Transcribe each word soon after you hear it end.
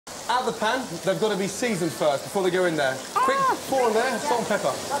out the pan, they've got to be seasoned first before they go in there. Quick, pour in there, salt and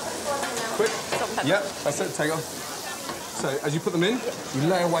pepper. Quick. Yep, that's it, take off. So, as you put them in, you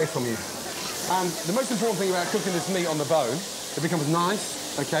lay away from you. And the most important thing about cooking this meat on the bone, it becomes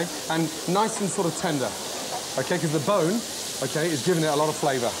nice, OK, and nice and sort of tender, OK, because the bone, OK, is giving it a lot of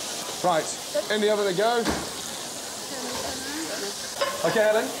flavour. Right, in the oven they go. OK,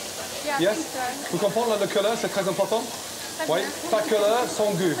 Helen? Yeah, Yes? Vous comprenez le couleur, c'est très important? Oui, pas couleur,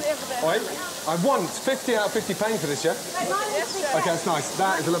 son goût. Oui. I want 50 out of 50 paying for this, yeah? OK, that's nice.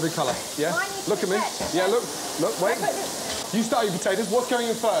 That is a lovely colour, yeah? Look at me. Yeah, look, wait. You start your potatoes. What's going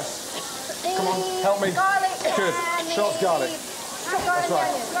in first? Come on, help me. Garlic. Good. Chopped garlic. That's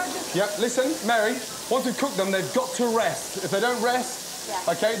right. Yep, listen, Mary, once we cook them, they've got to rest. If they don't rest,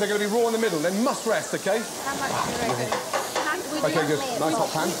 OK, they're going to be raw in the middle. They must rest, OK? How much do you reckon? OK, good. Nice hot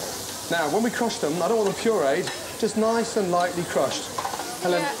pan. Now, when we crush them, I don't want them pureed, just nice and lightly crushed.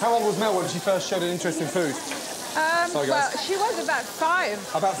 Helen, how old was Mel when she first showed an interest in food? Sorry, guys. Well, she was about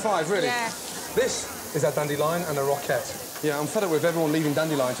 5. About 5, really? Yeah. This is a dandelion and a roquette. Yeah, I'm fed up with everyone leaving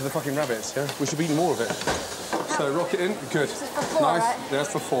dandelion to the fucking rabbits, yeah? We should be eating more of it. So, rocket in, good. This is for 4, nice. right? Yeah,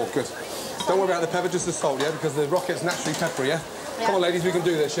 that's for 4, good. Don't worry about the pepper, just the salt, yeah? Because the rocket's naturally peppery, yeah? Come on, ladies, we can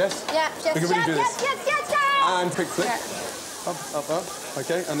do this, yes? Yeah, yes, we can really do this. Yes. And quick flick. Up.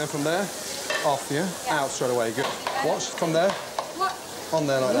 OK, and then from there, off, yeah? Out straight away, good. Watch, from there. What? On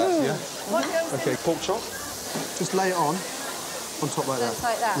there like that, yeah? What goes OK, pork chop. Just lay it on top like that. Just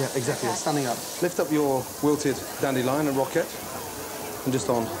like that? Yeah, exactly, Okay. standing up. Lift up your wilted dandelion and rocket, and just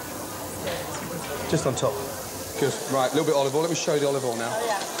on. Just on top. Good. Right, a little bit of olive oil. Let me show you the olive oil now. Oh,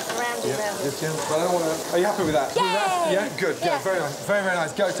 yeah. Around you. Yes, yeah. But I don't want to... Are you happy with that? Yay! Yeah, good. Yeah, very nice. Very, very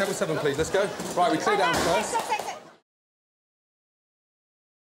nice. Go, table 7, please. Let's go. Right, we clear down first.